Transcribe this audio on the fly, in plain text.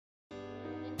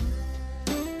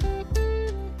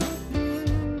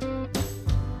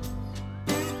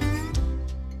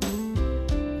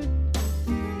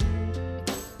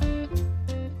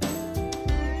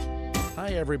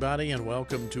everybody, and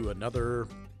welcome to another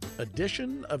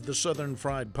edition of the Southern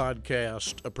Fried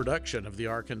Podcast, a production of the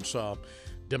Arkansas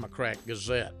Democrat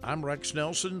Gazette. I'm Rex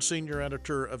Nelson, senior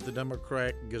editor of the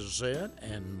Democrat Gazette,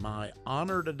 and my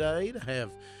honor today to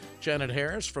have Janet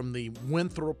Harris from the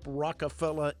Winthrop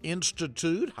Rockefeller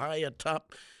Institute, high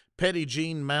atop Petit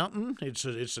Jean Mountain.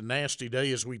 It's a nasty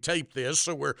day as we tape this,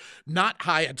 so we're not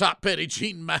high atop Petit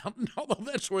Jean Mountain, although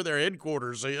that's where their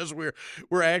headquarters is.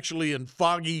 We're actually in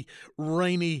foggy,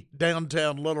 rainy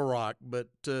downtown Little Rock. But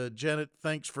Janet,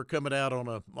 thanks for coming out on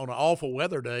an awful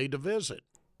weather day to visit.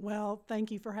 Well,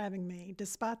 thank you for having me.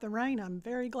 Despite the rain, I'm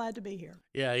very glad to be here.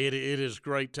 Yeah, it is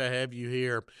great to have you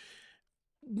here.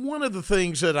 One of the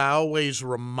things that I always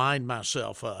remind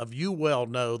myself of, you well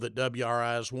know that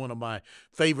WRI is one of my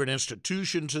favorite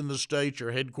institutions in the state.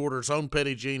 Your headquarters on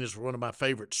Petit Jean is one of my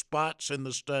favorite spots in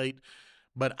the state.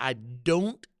 But I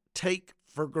don't take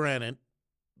for granted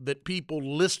that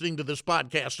people listening to this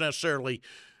podcast necessarily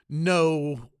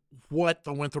know what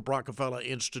the Winthrop Rockefeller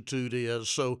Institute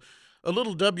is. So a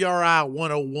little WRI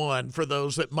 101 for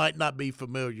those that might not be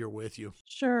familiar with you.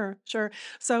 Sure.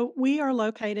 So we are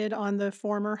located on the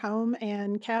former home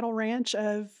and cattle ranch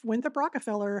of Winthrop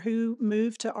Rockefeller, who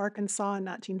moved to Arkansas in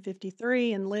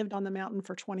 1953 and lived on the mountain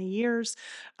for 20 years.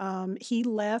 He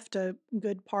left a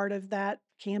good part of that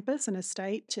campus and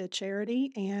estate to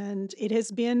charity, and it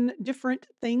has been different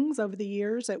things over the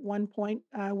years. At one point,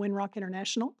 Winrock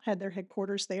International had their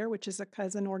headquarters there, which is a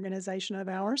cousin organization of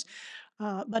ours.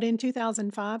 But in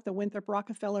 2005, the Winthrop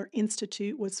Rockefeller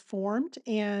Institute was formed,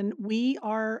 and we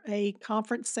are a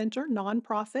conference center,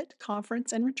 nonprofit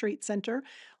conference and retreat center.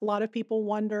 A lot of people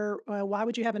wonder, why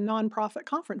would you have a nonprofit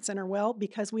conference center? Well,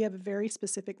 because we have a very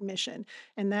specific mission,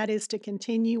 and that is to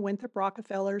continue Winthrop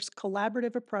Rockefeller's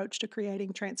collaborative approach to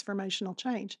creating transformational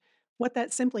change. What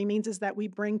that simply means is that we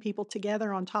bring people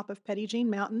together on top of Petit Jean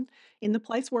Mountain in the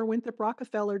place where Winthrop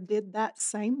Rockefeller did that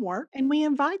same work, and we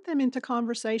invite them into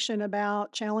conversation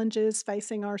about challenges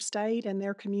facing our state and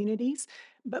their communities.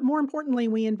 But more importantly,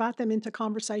 we invite them into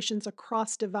conversations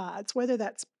across divides, whether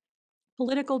that's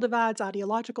political divides,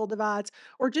 ideological divides,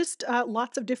 or just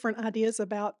lots of different ideas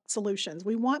about solutions.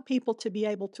 We want people to be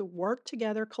able to work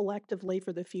together collectively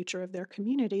for the future of their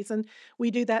communities. And we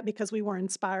do that because we were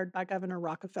inspired by Governor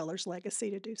Rockefeller's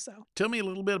legacy to do so. Tell me a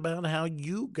little bit about how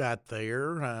you got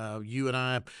there. You and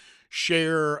I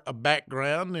share a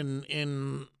background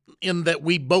in that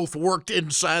we both worked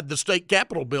inside the state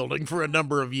capitol building for a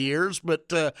number of years. But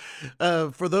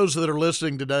for those that are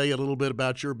listening today, a little bit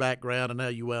about your background and how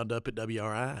you wound up at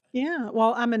WRI. Yeah,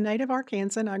 well, I'm a native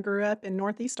Arkansan. I grew up in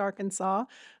Northeast Arkansas,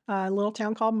 a little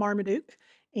town called Marmaduke,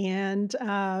 and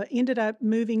ended up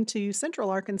moving to Central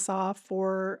Arkansas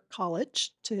for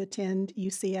college to attend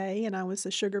UCA. And I was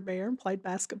a sugar bear and played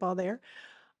basketball there.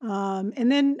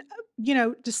 And then,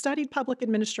 just studied public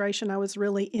administration. I was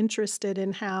really interested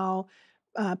in how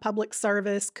public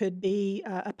service could be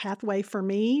a pathway for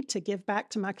me to give back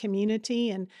to my community.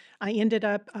 And I ended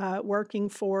up working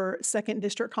for 2nd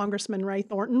District Congressman Ray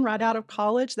Thornton right out of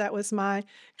college. That was my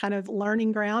kind of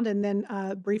learning ground. And then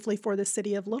briefly for the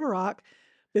city of Little Rock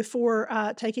before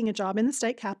taking a job in the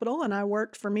state capitol. And I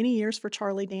worked for many years for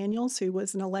Charlie Daniels, who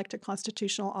was an elected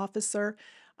constitutional officer.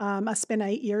 I spent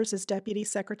 8 years as Deputy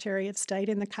Secretary of State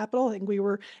in the Capitol, and we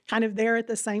were kind of there at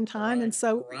the same time. And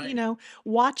so,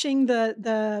 watching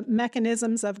the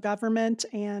mechanisms of government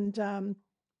and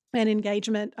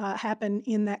engagement happen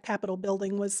in that Capitol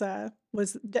building was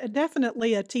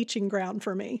definitely a teaching ground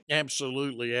for me.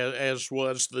 Absolutely, as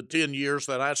was the 10 years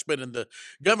that I spent in the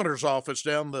governor's office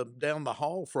down the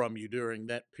hall from you during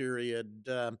that period.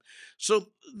 So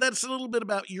that's a little bit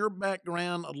about your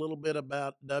background, a little bit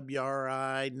about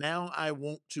WRI. Now I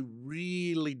want to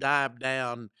really dive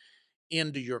down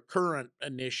into your current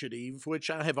initiative, which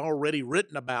I have already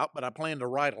written about, but I plan to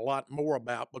write a lot more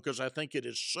about because I think it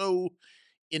is so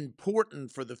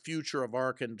important for the future of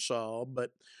Arkansas.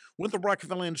 But Winthrop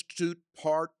Rockefeller Institute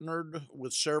partnered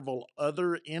with several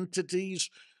other entities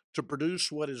to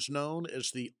produce what is known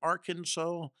as the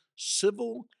Arkansas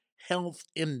Civil Health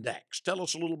Index. Tell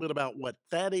us a little bit about what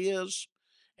that is,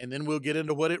 and then we'll get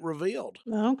into what it revealed.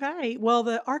 Okay. Well,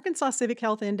 the Arkansas Civic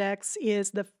Health Index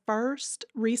is the first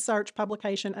research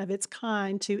publication of its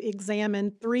kind to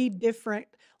examine 3 different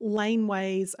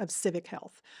laneways of civic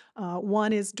health.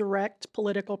 One is direct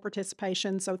political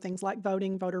participation, so things like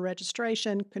voting, voter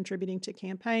registration, contributing to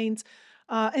campaigns.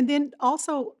 And then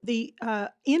also the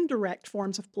indirect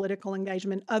forms of political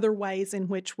engagement, other ways in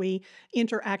which we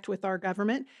interact with our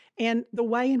government, and the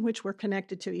way in which we're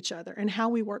connected to each other and how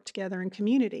we work together in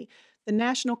community. The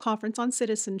National Conference on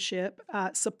Citizenship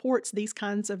supports these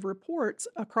kinds of reports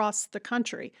across the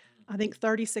country. I think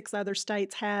 36 other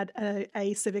states had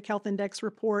a civic health index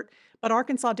report, but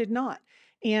Arkansas did not.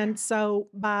 And so,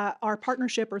 by our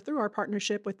partnership or through our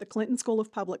partnership with the Clinton School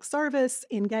of Public Service,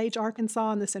 Engage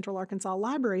Arkansas, and the Central Arkansas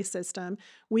Library System,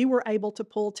 we were able to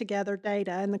pull together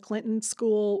data. And the Clinton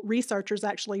School researchers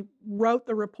actually wrote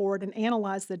the report and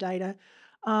analyzed the data.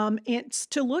 It's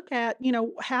to look at,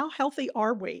 how healthy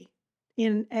are we?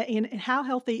 In how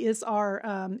healthy is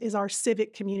our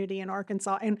civic community in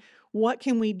Arkansas, and what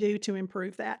can we do to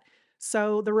improve that?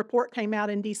 So the report came out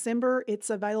in December.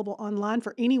 It's available online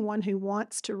for anyone who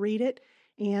wants to read it,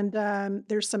 and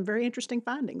there's some very interesting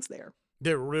findings there.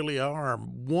 There really are.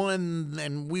 One,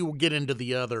 and we will get into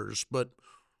the others, but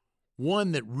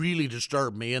one that really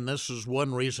disturbed me, and this is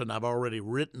one reason I've already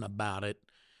written about it,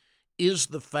 is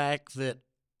the fact that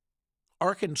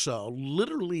Arkansas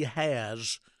literally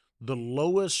has the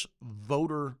lowest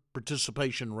voter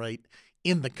participation rate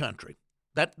in the country.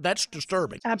 That's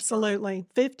disturbing. Absolutely.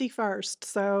 51st.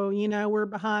 So, we're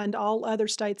behind all other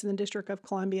states in the District of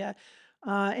Columbia.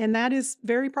 And that is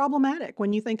very problematic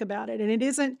when you think about it. And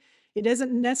it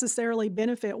doesn't necessarily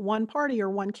benefit one party or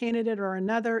one candidate or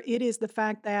another. It is the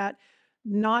fact that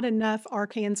not enough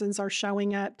Arkansans are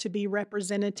showing up to be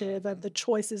representative of the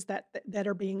choices that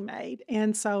are being made.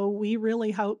 And so we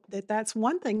really hope that that's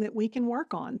one thing that we can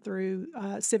work on through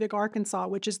Civic Arkansas,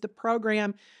 which is the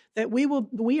program that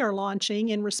we are launching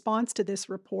in response to this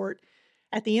report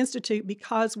at the Institute.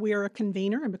 Because we are a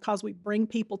convener and because we bring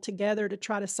people together to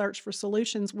try to search for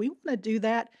solutions, we want to do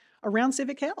that around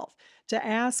civic health, to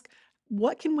ask,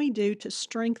 what can we do to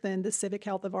strengthen the civic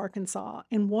health of Arkansas,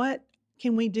 and what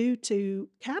can we do to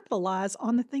capitalize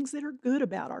on the things that are good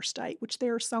about our state, which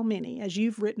there are so many, as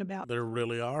you've written about. There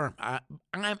really are.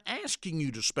 I'm asking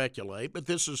you to speculate, but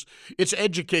it's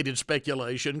educated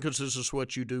speculation because this is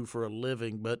what you do for a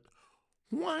living. But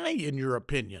why, in your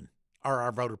opinion, are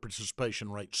our voter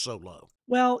participation rates so low?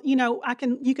 Well, you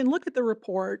can look at the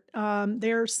report.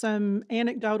 There's some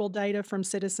anecdotal data from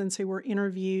citizens who were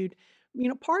interviewed.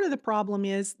 Part of the problem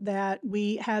is that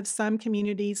we have some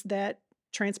communities that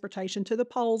transportation to the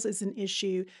polls is an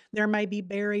issue. There may be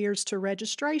barriers to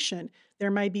registration. There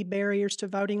may be barriers to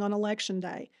voting on election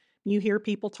day. You hear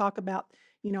people talk about,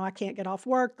 I can't get off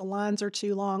work, the lines are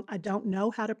too long, I don't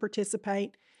know how to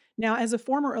participate. Now, as a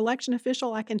former election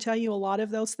official, I can tell you a lot of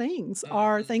those things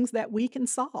are things that we can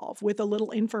solve with a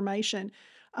little information,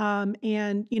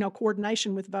 and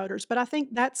coordination with voters. But I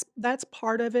think that's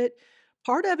part of it.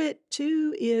 Part of it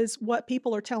too is what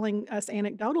people are telling us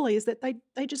anecdotally is that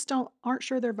they just aren't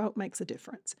sure their vote makes a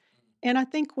difference. And I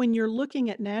think when you're looking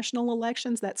at national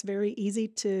elections, that's very easy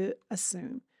to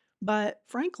assume. But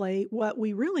frankly, what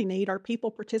we really need are people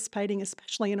participating,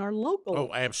 especially in our Oh,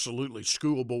 local. absolutely.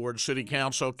 School board, city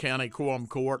council, county quorum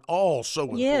court, all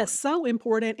so Yes, important. so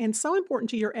important and so important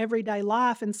to your everyday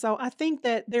life. And so I think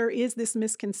that there is this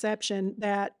misconception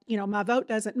that, my vote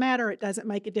doesn't matter, it doesn't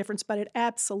make a difference, but it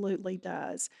absolutely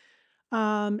does.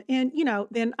 And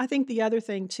then I think the other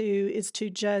thing too is to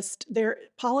just their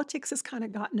politics has kind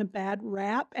of gotten a bad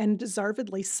rap, and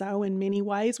deservedly so in many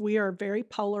ways. We are very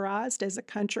polarized as a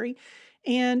country,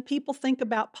 and people think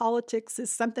about politics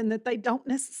as something that they don't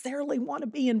necessarily want to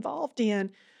be involved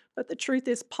in. But the truth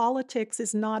is, politics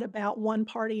is not about one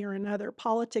party or another.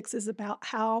 Politics is about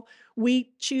how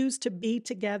we choose to be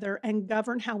together and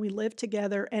govern how we live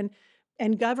together, and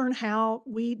govern how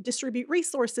we distribute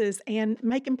resources and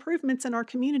make improvements in our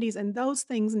communities. And those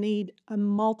things need a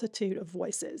multitude of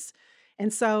voices.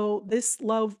 And so this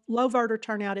low voter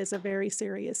turnout is a very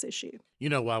serious issue.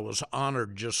 I was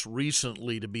honored just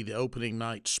recently to be the opening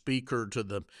night speaker to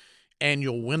the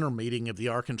annual winter meeting of the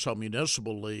Arkansas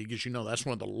Municipal League. As you know, that's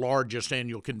one of the largest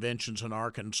annual conventions in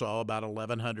Arkansas, about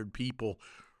 1,100 people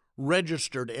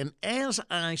registered. And as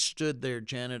I stood there,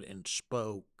 Janet, and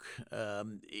spoke,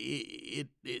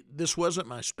 this wasn't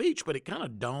my speech, but it kind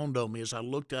of dawned on me as I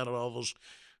looked at all those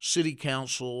city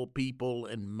council people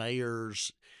and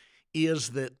mayors, is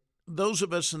that those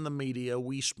of us in the media,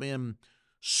 we spend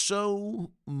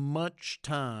so much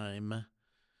time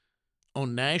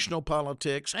on national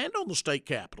politics and on the state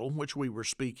capitol, which we were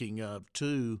speaking of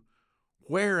too,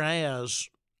 whereas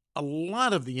a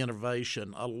lot of the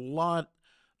innovation, a lot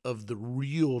of the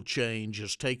real change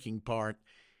is taking part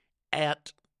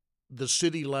at the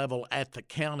city level, at the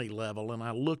county level. And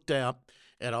I looked out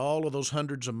at all of those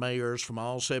hundreds of mayors from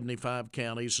all 75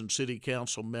 counties and city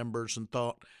council members and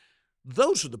thought,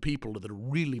 those are the people that are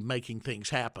really making things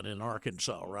happen in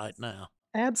Arkansas right now.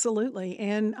 Absolutely.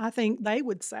 And I think they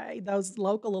would say, those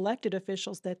local elected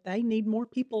officials, that they need more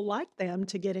people like them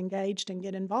to get engaged and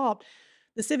get involved.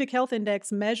 The Civic Health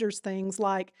Index measures things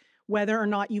like whether or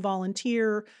not you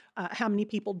volunteer, how many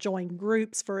people join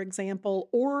groups, for example,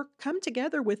 or come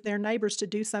together with their neighbors to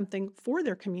do something for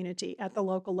their community at the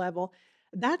local level.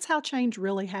 That's how change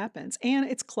really happens. And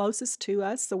it's closest to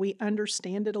us, so we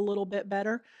understand it a little bit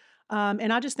better.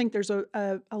 And I just think there's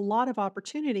a lot of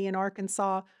opportunity in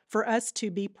Arkansas for us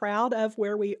to be proud of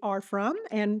where we are from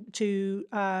and to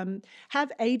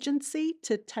have agency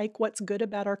to take what's good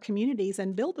about our communities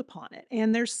and build upon it.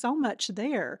 And there's so much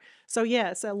there. So,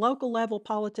 yes, a local level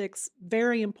politics,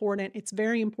 very important. It's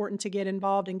very important to get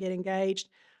involved and get engaged.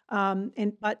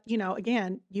 But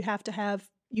again, you have to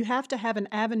have an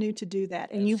avenue to do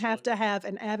that, and you have to Absolutely. have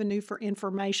an avenue for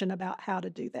information about how to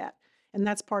do that. And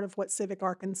that's part of what Civic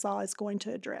Arkansas is going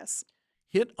to address.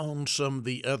 Hit on some of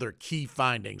the other key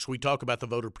findings. We talk about the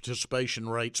voter participation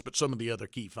rates, but some of the other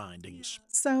key findings.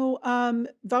 So,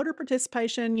 voter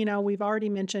participation, we've already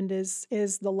mentioned is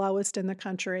the lowest in the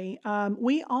country.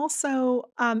 We also,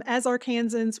 as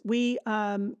Arkansans, we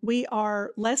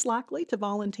are less likely to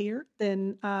volunteer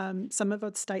than some of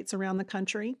the states around the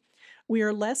country. We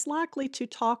are less likely to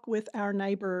talk with our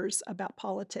neighbors about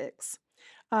politics.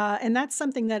 And that's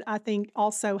something that I think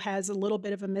also has a little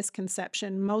bit of a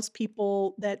misconception. Most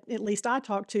people that at least I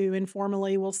talk to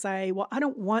informally will say, "Well, I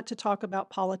don't want to talk about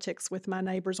politics with my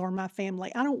neighbors or my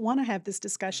family. I don't want to have this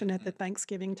discussion at the Mhm.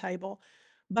 Thanksgiving table."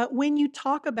 But when you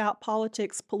talk about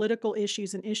politics, political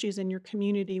issues, and issues in your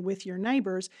community with your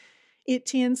neighbors, it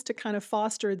tends to kind of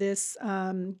foster this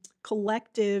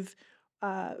collective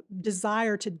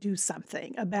desire to do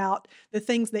something about the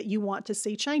things that you want to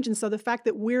see change. And so the fact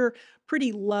that we're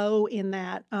pretty low in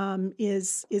that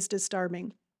is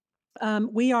disturbing.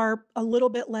 We are a little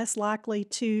bit less likely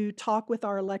to talk with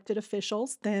our elected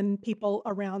officials than people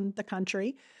around the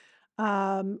country.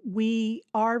 We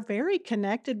are very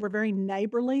connected. We're very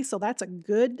neighborly, so that's a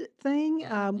good thing.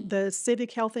 Mhm. The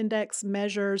Civic Health Index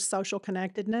measures social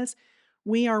connectedness.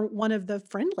 We are one of the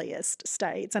friendliest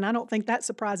states, and I don't think that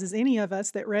surprises any of us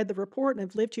that read the report and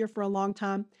have lived here for a long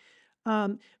time.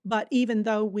 But even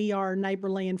though we are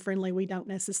neighborly and friendly, we don't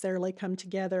necessarily come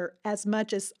together as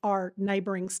much as our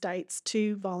neighboring states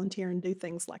to volunteer and do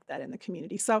things like that in the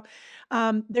community. So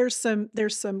there's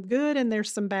some good and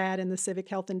there's some bad in the Civic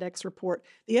Health Index report.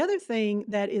 The other thing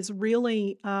that is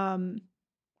really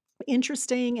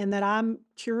interesting and that I'm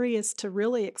curious to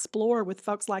really explore with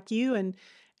folks like you and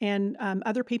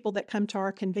other people that come to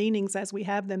our convenings as we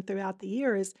have them throughout the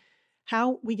year is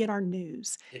how we get our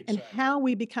news and Exactly. how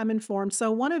we become informed.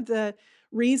 So one of the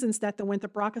reasons that the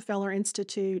Winthrop Rockefeller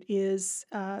Institute is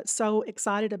so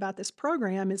excited about this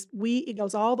program is it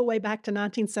goes all the way back to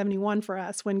 1971 for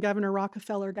us when Governor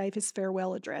Rockefeller gave his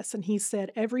farewell address, and he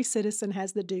said every citizen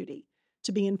has the duty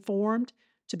to be informed,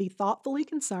 to be thoughtfully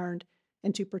concerned,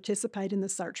 and to participate in the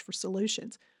search for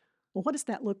solutions. Well, what does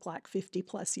that look like 50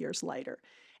 plus years later?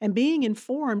 And being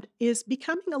informed is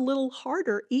becoming a little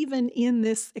harder even in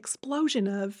this explosion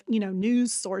of,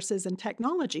 news sources and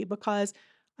technology because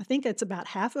I think it's about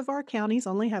half of our counties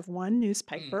only have one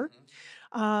newspaper.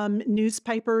 Mhm.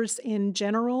 Newspapers in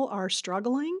general are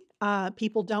struggling.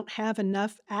 People don't have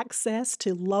enough access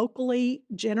to locally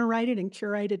generated and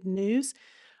curated news.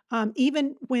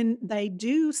 Even when they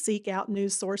do seek out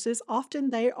news sources,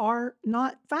 often they are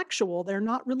not factual, they're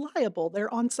not reliable,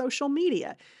 they're on social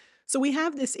media. So we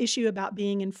have this issue about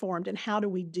being informed and how do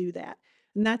we do that?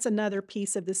 And that's another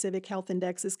piece of the Civic Health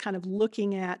Index is kind of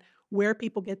looking at where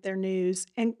people get their news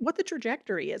and what the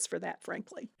trajectory is for that,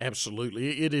 frankly.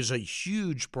 Absolutely. It is a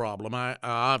huge problem. I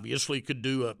obviously could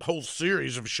do a whole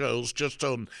series of shows just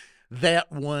on that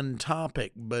one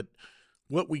topic, but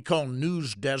what we call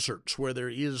news deserts, where there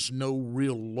is no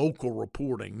real local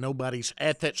reporting. Nobody's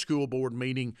at that school board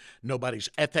meeting, nobody's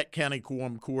at that county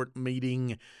quorum court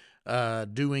meeting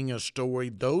doing a story.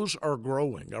 Those are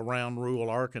growing around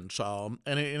rural Arkansas,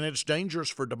 and it's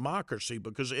dangerous for democracy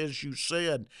because, as you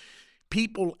said,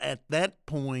 people at that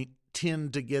point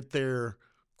tend to get their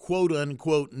quote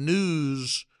unquote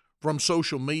news from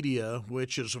social media,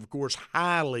 which is, of course,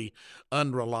 highly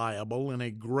unreliable and a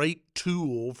great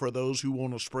tool for those who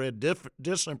want to spread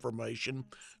disinformation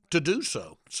to do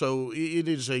so. So it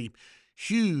is a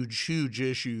huge, huge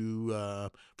issue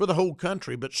for the whole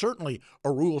country, but certainly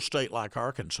a rural state like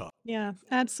Arkansas. Yeah,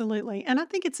 absolutely. And I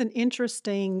think it's an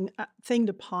interesting thing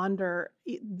to ponder.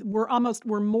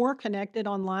 We're more connected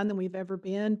online than we've ever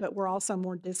been, but we're also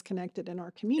more disconnected in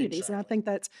our communities. And I Exactly. think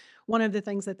that's one of the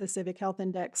things that the Civic Health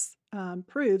Index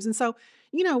proves. And so,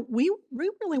 we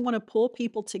really want to pull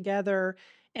people together.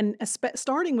 And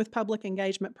starting with public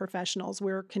engagement professionals,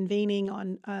 we're convening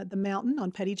on the mountain,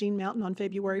 on Petty Jean Mountain on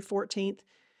February 14th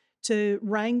to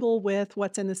wrangle with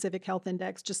what's in the Civic Health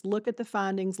Index. Just look at the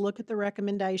findings, look at the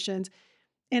recommendations,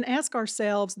 and ask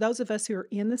ourselves, those of us who are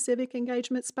in the civic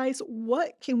engagement space,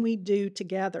 what can we do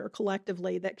together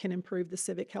collectively that can improve the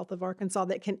civic health of Arkansas,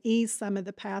 that can ease some of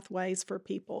the pathways for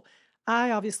people?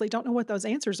 I obviously don't know what those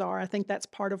answers are. I think that's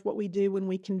part of what we do when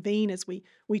we convene is we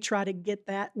try to get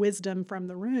that wisdom from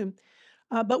the room.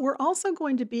 But we're also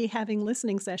going to be having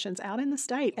listening sessions out in the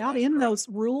state, Oh, out that's in great. those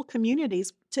rural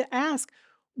communities to ask,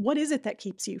 what is it that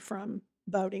keeps you from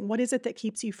voting? What is it that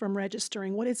keeps you from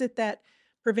registering? What is it that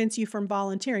prevents you from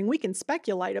volunteering? We can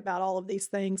speculate about all of these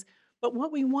things, but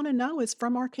what we want to know is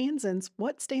from Arkansans,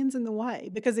 what stands in the way?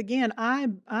 Because again,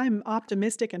 I'm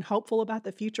optimistic and hopeful about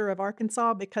the future of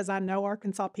Arkansas because I know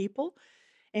Arkansas people.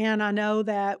 And I know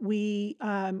that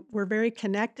we're very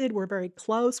connected, we're very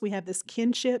close, we have this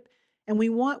kinship, and we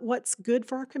want what's good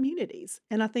for our communities.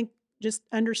 And I think just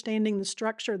understanding the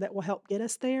structure that will help get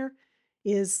us there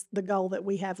is the goal that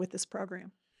we have with this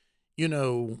program. You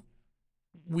know,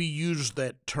 we use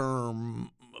that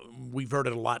term. We've heard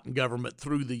it a lot in government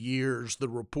through the years, the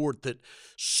report that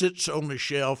sits on the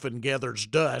shelf and gathers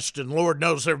dust. And Lord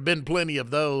knows there have been plenty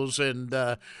of those. And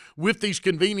with these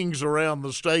convenings around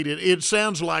the state, it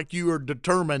sounds like you are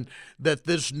determined that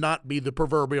this not be the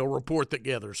proverbial report that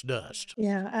gathers dust.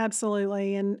 Yeah,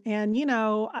 absolutely. And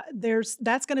there's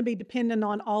that's going to be dependent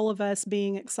on all of us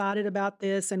being excited about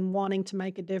this and wanting to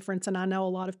make a difference. And I know a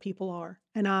lot of people are.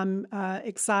 And I'm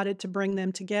excited to bring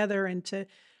them together and to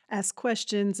ask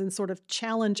questions and sort of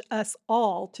challenge us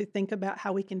all to think about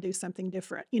how we can do something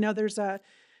different. There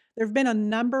have been a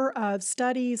number of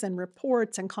studies and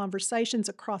reports and conversations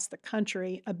across the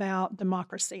country about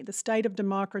democracy, the state of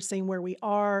democracy, and where we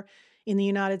are in the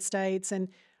United States. And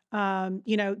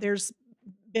there's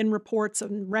been reports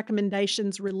and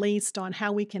recommendations released on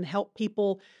how we can help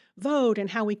people vote and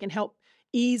how we can help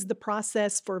ease the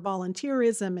process for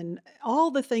volunteerism and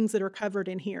all the things that are covered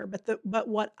in here. But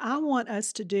what I want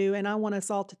us to do and I want us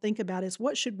all to think about is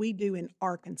what should we do in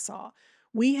Arkansas?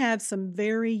 We have some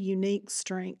very unique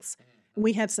strengths.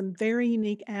 We have some very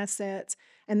unique assets,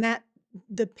 and that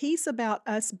the piece about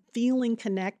us feeling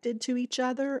connected to each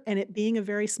other and it being a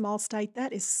very small state,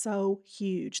 that is so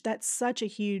huge. That's such a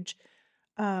huge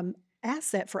um,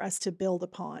 asset for us to build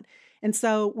upon. And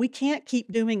so we can't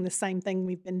keep doing the same thing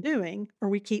we've been doing or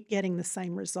we keep getting the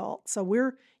same result. So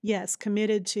we're, yes,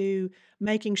 committed to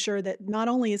making sure that not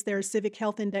only is there a Civic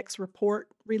Health Index report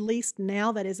released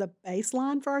now that is a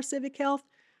baseline for our civic health,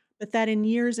 but that in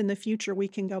years in the future we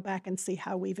can go back and see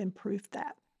how we've improved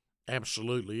that.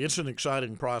 Absolutely. It's an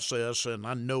exciting process, and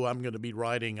I know I'm going to be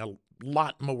writing a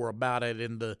lot more about it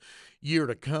in the year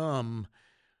to come.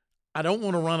 I don't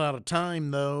want to run out of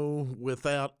time, though,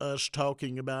 without us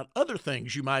talking about other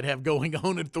things you might have going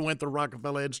on at the Winthrop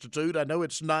Rockefeller Institute. I know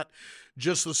it's not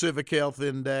just the Civic Health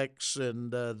Index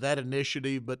and that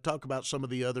initiative, but talk about some of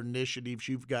the other initiatives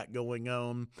you've got going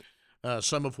on,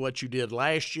 some of what you did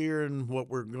last year and what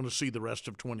we're going to see the rest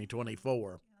of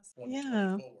 2024.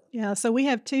 Yeah. Yeah. So we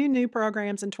have two new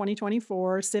programs in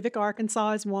 2024. Civic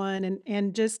Arkansas is one.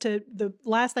 And just to the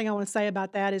last thing I want to say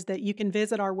about that is that you can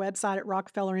visit our website at Okay.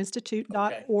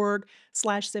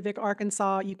 rockefellerinstitute.org/Civic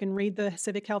Arkansas. You can read the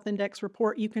Civic Health Index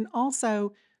report. You can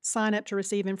also sign up to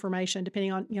receive information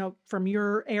depending on, from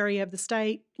your area of the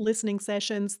state, listening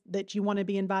sessions that you want to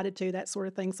be invited to, that sort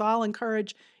of thing. So I'll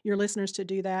encourage your listeners to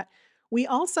do that. We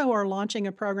also are launching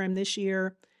a program this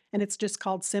year and it's just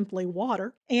called Simply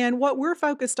Water. And what we're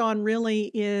focused on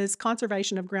really is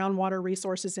conservation of groundwater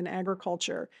resources in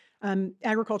agriculture.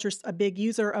 Agriculture is a big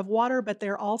user of water, but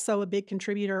they're also a big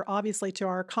contributor, obviously, to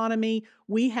our economy.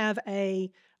 We have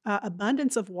a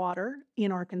abundance of water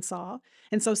in Arkansas,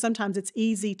 and so sometimes it's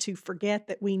easy to forget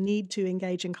that we need to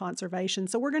engage in conservation.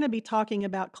 So we're going to be talking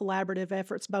about collaborative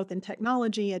efforts, both in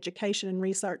technology, education, and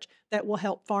research that will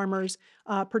help farmers,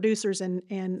 producers, and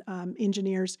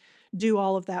engineers do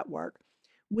all of that work.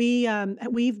 We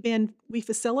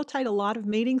facilitate a lot of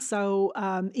meetings, so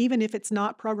even if it's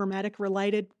not programmatic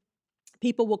related,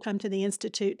 people will come to the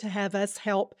institute to have us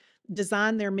help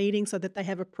design their meeting so that they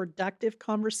have a productive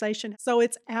conversation. So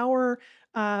it's our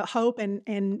hope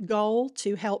and goal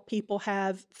to help people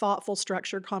have thoughtful,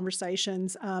 structured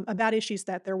conversations about issues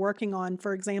that they're working on.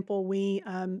 For example, we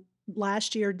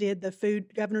last year did the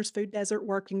Governor's Food Desert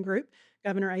Working Group.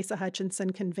 Governor Asa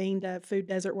Hutchinson convened a food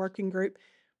desert working group,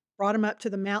 brought them up to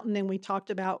the mountain, and we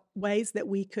talked about ways that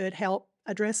we could help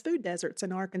address food deserts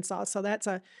in Arkansas. So that's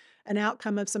an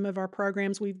outcome of some of our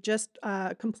programs. We've just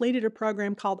completed a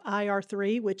program called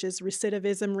IR3, which is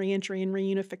Recidivism, Reentry, and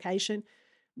Reunification.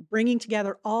 bringing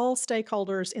together all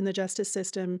stakeholders in the justice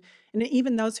system, and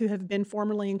even those who have been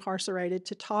formerly incarcerated,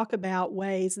 to talk about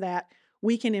ways that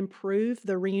we can improve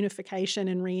the reunification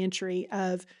and reentry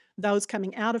of those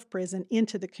coming out of prison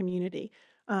into the community,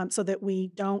 so that we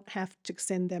don't have to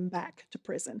send them back to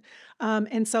prison.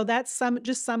 And so that's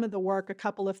some of the work, a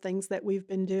couple of things that we've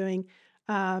been doing.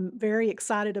 Very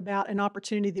excited about an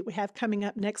opportunity that we have coming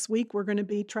up next week. We're going to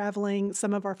be traveling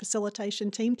some of our facilitation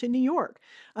team to New York,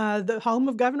 the home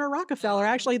of Governor Rockefeller, Mhm,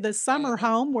 actually the summer mhm.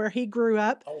 home where he grew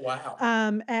up. Oh,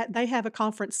 wow. They have a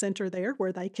conference center there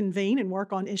where they convene and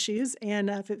work on issues. And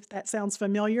if that sounds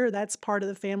familiar, that's part of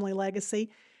the family legacy.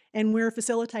 And we're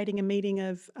facilitating a meeting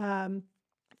of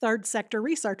third sector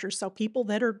researchers, so people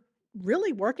that are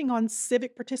really working on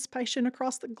civic participation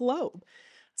across the globe.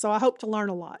 So I hope to learn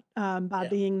a lot by Yeah.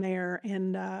 being there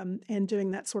and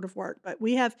doing that sort of work. But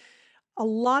we have a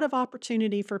lot of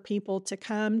opportunity for people to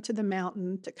come to the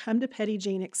mountain, to come to Petit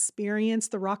Jean, experience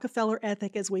the Rockefeller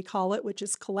ethic, as we call it, which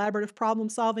is collaborative problem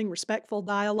solving, respectful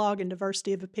dialogue, and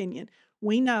diversity of opinion.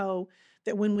 We know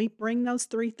that when we bring those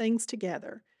three things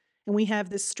together and we have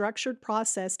this structured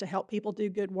process to help people do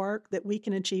good work, that we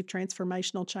can achieve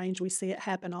transformational change. We see it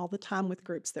happen all the time with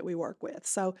groups that we work with.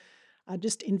 So I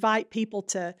just invite people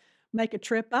to make a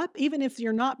trip up, even if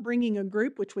you're not bringing a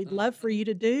group, which we'd love for Mhm. you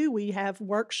to do. We have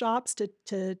workshops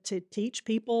to teach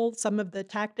people some of the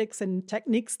tactics and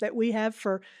techniques that we have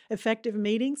for effective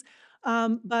meetings.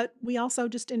 But we also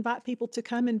just invite people to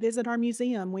come and visit our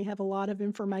museum. We have a lot of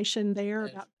information there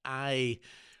about. I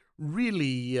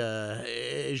really,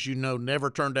 as you know, never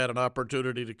turned down an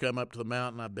opportunity to come up to the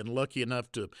mountain. I've been lucky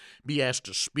enough to be asked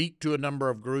to speak to a number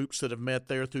of groups that have met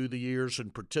there through the years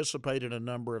and participate in a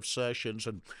number of sessions.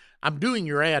 And I'm doing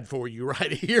your ad for you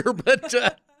right here,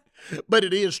 but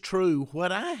it is true.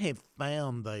 What I have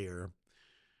found there,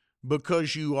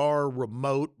 because you are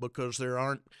remote, because there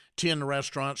aren't 10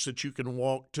 restaurants that you can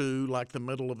walk to like the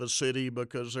middle of a city,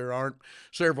 because there aren't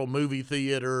several movie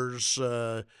theaters,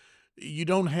 you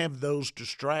don't have those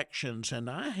distractions. And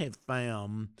I have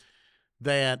found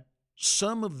that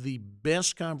some of the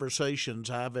best conversations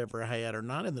I've ever had are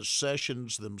not in the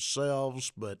sessions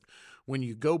themselves, but when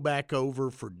you go back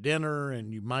over for dinner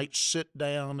and you might sit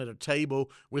down at a table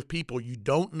with people you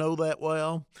don't know that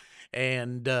well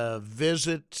and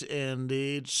visit, and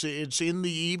it's in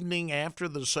the evening after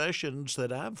the sessions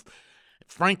that I've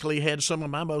frankly had some of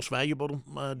my most valuable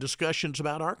discussions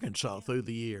about Arkansas through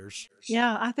the years.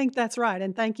 Yeah, I think that's right,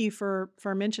 and thank you for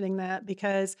mentioning that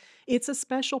because it's a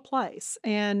special place,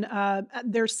 and,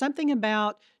 there's something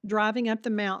about driving up the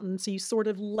mountain, so you sort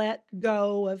of let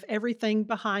go of everything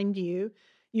behind you.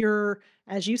 You're,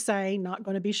 as you say, not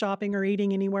gonna be shopping or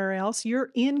eating anywhere else.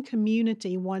 You're in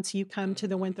community once you come to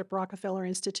the Mhm. Winthrop Rockefeller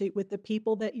Institute with the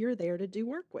people that you're there to do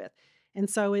work with, and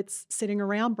so it's sitting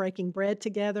around breaking bread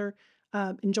together,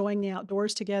 enjoying the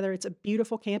outdoors together. It's a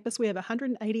beautiful campus. We have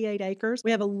 188 acres.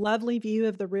 We have a lovely view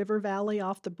of the river valley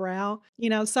off the brow.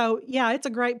 So yeah, it's a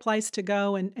great place to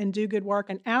go and do good work.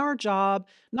 And our job,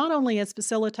 not only as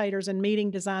facilitators and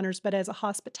meeting designers, but as a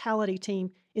hospitality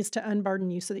team, is to unburden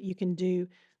you so that you can do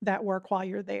that work while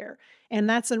you're there. And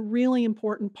that's a really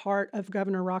important part of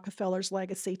Governor Rockefeller's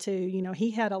legacy, too.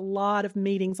 He had a lot of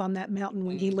meetings on that mountain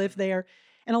when he lived Mhm. there,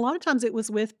 and a lot of times it was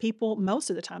with people,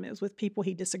 most of the time it was with people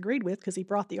he disagreed with because he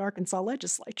brought the Arkansas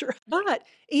legislature. But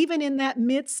even in that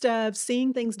midst of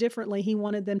seeing things differently, he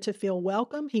wanted them to feel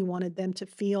welcome. He wanted them to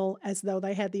feel as though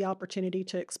they had the opportunity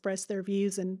to express their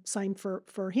views, and same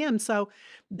for him. So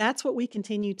that's what we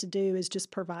continue to do, is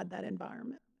just provide that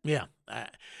environment. Yeah,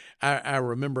 I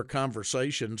remember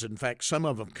conversations. In fact, some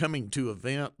of them coming to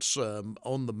events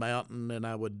on the mountain, and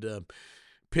I would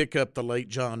pick up the late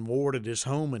John Ward at his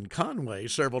home in Conway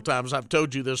several times. I've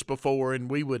told you this before,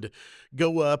 and we would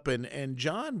go up, and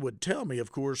John would tell me,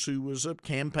 of course, who was a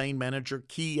campaign manager,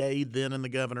 key aide then in the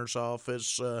governor's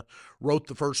office, wrote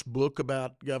the first book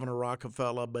about Governor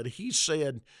Rockefeller, but he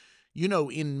said,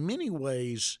 in many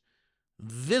ways,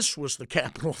 this was the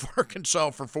capital of Arkansas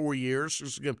for 4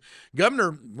 years.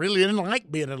 Governor really didn't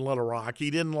like being in Little Rock. He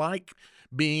didn't like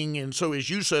being, and so as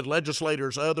you said,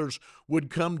 legislators, others would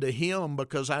come to him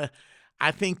because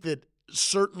I think that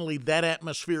certainly that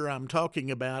atmosphere I'm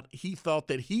talking about, he thought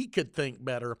that he could think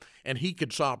better and he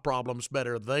could solve problems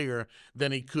better there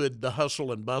than he could the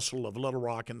hustle and bustle of Little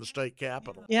Rock and the state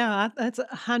capital. Yeah, that's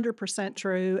 100%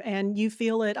 true, and you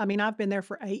feel it. I mean, I've been there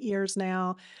for 8 years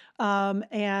now,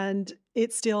 and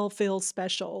it still feels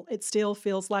special. It still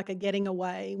feels like a getting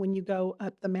away when you go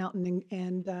up the mountain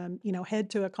and head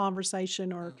to a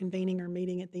conversation or convening or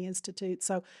meeting at the institute.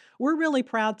 So we're really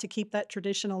proud to keep that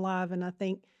tradition alive, and I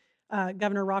think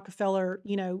Governor Rockefeller,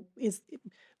 is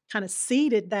kind of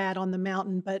seeded that on the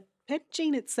mountain, but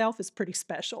Pettigene itself is pretty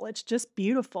special. It's just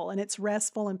beautiful and it's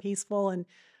restful and peaceful, and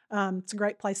it's a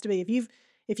great place to be.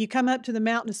 If you come up to the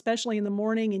mountain, especially in the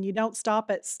morning, and you don't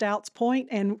stop at Stouts Point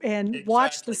and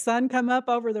watch the Exactly. sun come up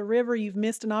over the river, you've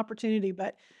missed an opportunity.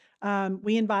 But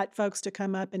we invite folks to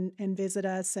come up and visit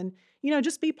us, and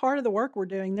just be part of the work we're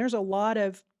doing. There's a lot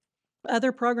of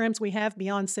other programs we have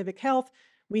beyond civic health.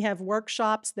 We have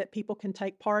workshops that people can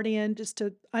take part in just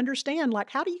to understand, like,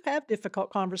 how do you have difficult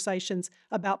conversations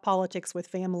about politics with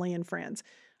family and friends?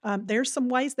 There's some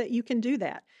ways that you can do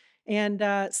that.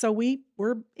 And so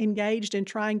we're engaged in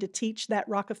trying to teach that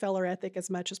Rockefeller ethic as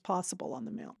much as possible on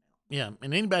the Mountain. Yeah,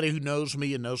 and anybody who knows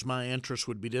me and knows my interests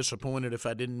would be disappointed if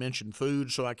I didn't mention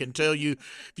food. So I can tell you,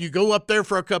 if you go up there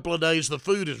for a couple of days, the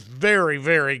food is very,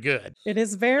 very good. It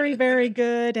is very, very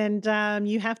good, and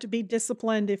you have to be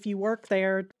disciplined if you work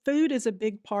there. Food is a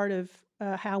big part of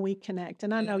how we connect,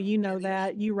 and I know you know It is.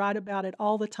 that. You write about it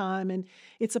all the time, and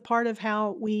it's a part of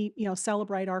how we,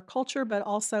 celebrate our culture, but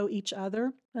also each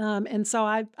other. And so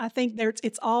I think there's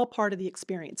it's all part of the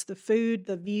experience: the food,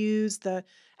 the views, the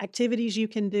activities you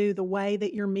can do, the way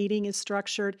that your meeting is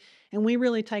structured, and we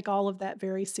really take all of that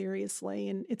very seriously.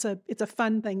 And it's a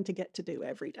fun thing to get to do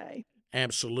every day.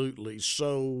 Absolutely.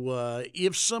 So,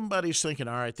 if somebody's thinking,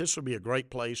 all right, this would be a great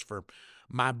place for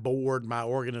my board, my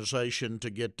organization to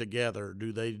get together,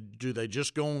 do they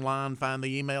just go online, find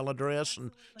the email address,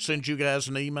 and send you guys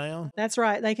an email? That's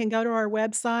right. They can go to our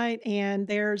website and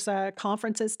there's a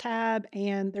conferences tab,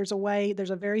 and there's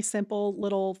a very simple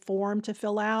little form to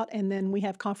fill out. And then we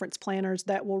have conference planners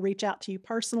that will reach out to you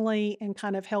personally and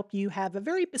kind of help you have a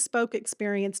very bespoke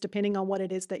experience depending on what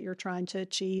it is that you're trying to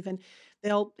achieve. And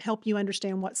they'll help you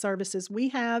understand what services we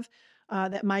have.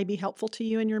 That might be helpful to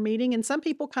you in your meeting. And some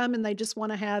people come and they just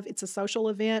want to have it's a social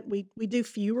event. We do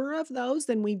fewer of those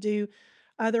than we do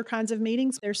other kinds of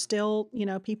meetings. There's still,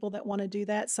 people that wanna do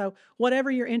that. So,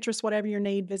 whatever your interest, whatever your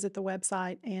need, visit the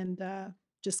website and,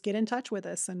 just get in touch with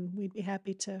us, and we'd be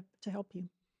happy to help you.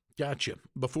 Gotcha.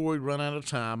 Before we run out of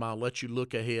time, I'll let you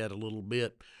look ahead a little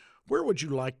bit. Where would you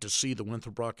like to see the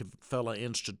Winthrop Rockefeller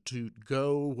Institute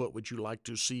go? What would you like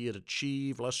to see it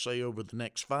achieve, let's say, over the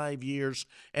next 5 years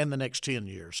and the next 10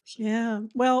 years? Yeah.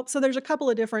 Well, so there's a couple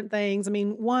of different things. I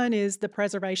mean, one is the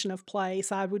preservation of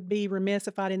place. I would be remiss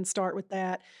if I didn't start with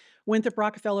that. Winthrop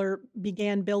Rockefeller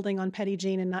began building on Petty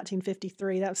Jean in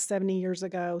 1953. That was 70 years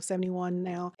ago, 71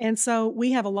 now. And so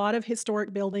we have a lot of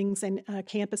historic buildings and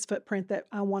campus footprint that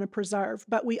I want to preserve.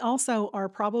 But we also are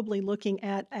probably looking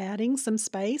at adding some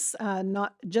space,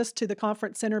 not just to the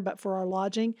conference center, but for our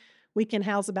lodging. We can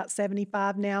house about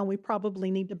 75 now. We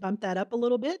probably need to bump that up a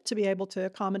little bit to be able to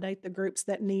accommodate the groups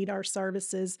that need our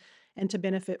services and to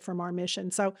benefit from our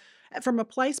mission. So, from a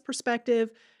place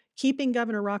perspective, keeping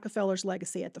Governor Rockefeller's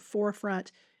legacy at the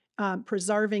forefront,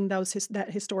 preserving that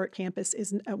historic campus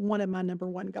is one of my number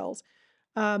one goals.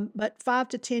 But 5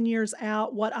 to 10 years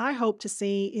out, what I hope to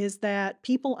see is that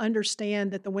people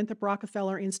understand that the Winthrop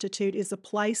Rockefeller Institute is a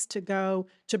place to go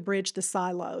to bridge the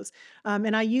silos.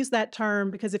 And I use that term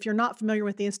because if you're not familiar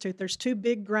with the Institute, there's two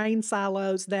big grain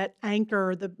silos that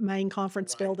anchor the main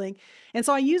conference Right. building. And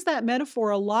so I use that metaphor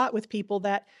a lot with people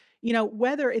that,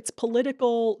 whether it's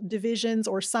political divisions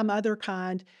or some other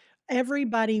kind,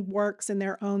 everybody works in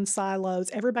their own silos.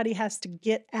 Everybody has to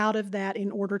get out of that in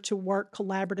order to work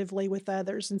collaboratively with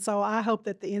others. And so I hope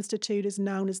that the Institute is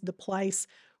known as the place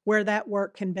where that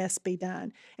work can best be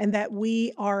done and that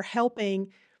we are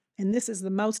helping. And this is the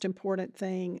most important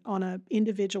thing on an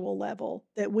individual level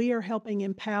that we are helping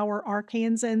empower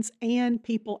Arkansans and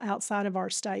people outside of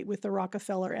our state with the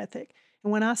Rockefeller ethic.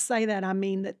 And when I say that, I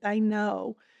mean that they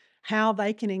know how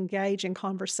they can engage in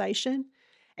conversation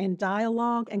and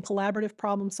dialogue and collaborative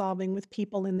problem solving with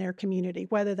people in their community,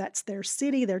 whether that's their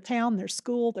city, their town, their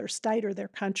school, their state, or their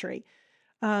country,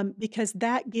 because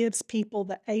that gives people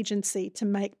the agency to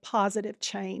make positive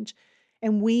change.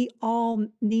 And we all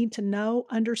need to know,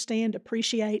 understand,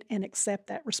 appreciate, and accept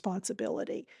that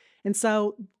responsibility. And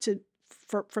so,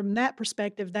 from that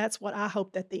perspective, that's what I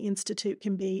hope that the Institute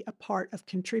can be a part of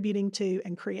contributing to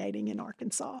and creating in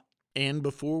Arkansas. And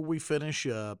before we finish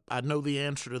up, I know the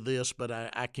answer to this, but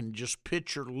I can just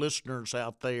picture listeners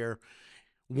out there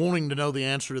wanting to know the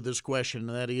answer to this question,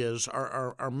 and that is,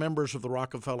 are members of the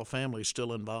Rockefeller family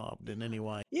still involved in any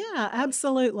way? Yeah,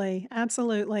 absolutely,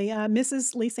 absolutely.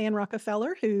 Mrs. Lisa Ann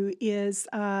Rockefeller, who is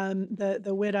the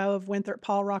widow of Winthrop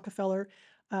Paul Rockefeller,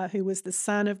 who was the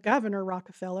son of Governor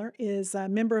Rockefeller, is a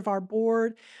member of our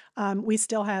board. We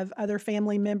still have other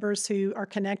family members who are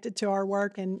connected to our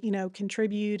work and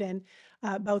contribute and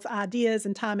both ideas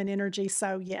and time and energy.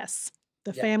 So yes.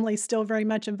 The Yeah. family's still very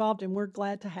much involved, and we're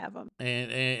glad to have them.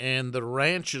 And the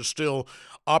ranch is still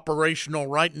operational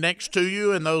right next to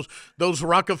you, and those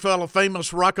Rockefeller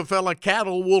famous Rockefeller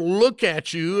cattle will look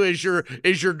at you as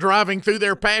you're driving through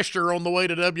their pasture on the way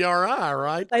to WRI,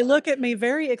 right? They look at me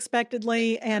very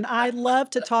expectantly, and I love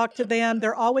to talk to them.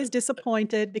 They're always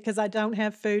disappointed because I don't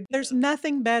have food. There's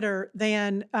nothing better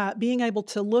than being able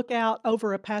to look out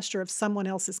over a pasture of someone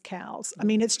else's cows. I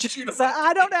mean, it's just, so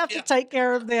I don't have to take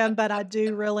care of them, but I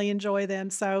do really enjoy them.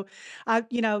 So,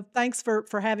 thanks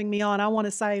for having me on. I want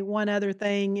to say one other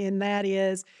thing, and that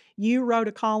is, you wrote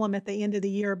a column at the end of the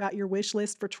year about your wish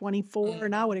list for 24,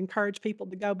 and I would encourage people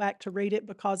to go back to read it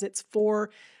because it's for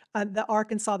the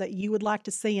Arkansas that you would like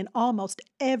to see, and almost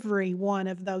every one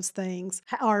of those things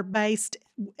are based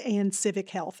in civic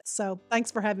health. So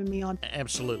thanks for having me on.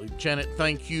 Absolutely. Janet,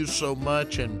 thank you so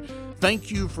much, and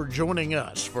thank you for joining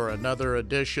us for another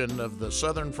edition of the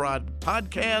Southern Fried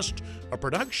Podcast, a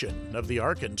production of the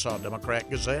Arkansas Democrat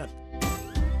Gazette.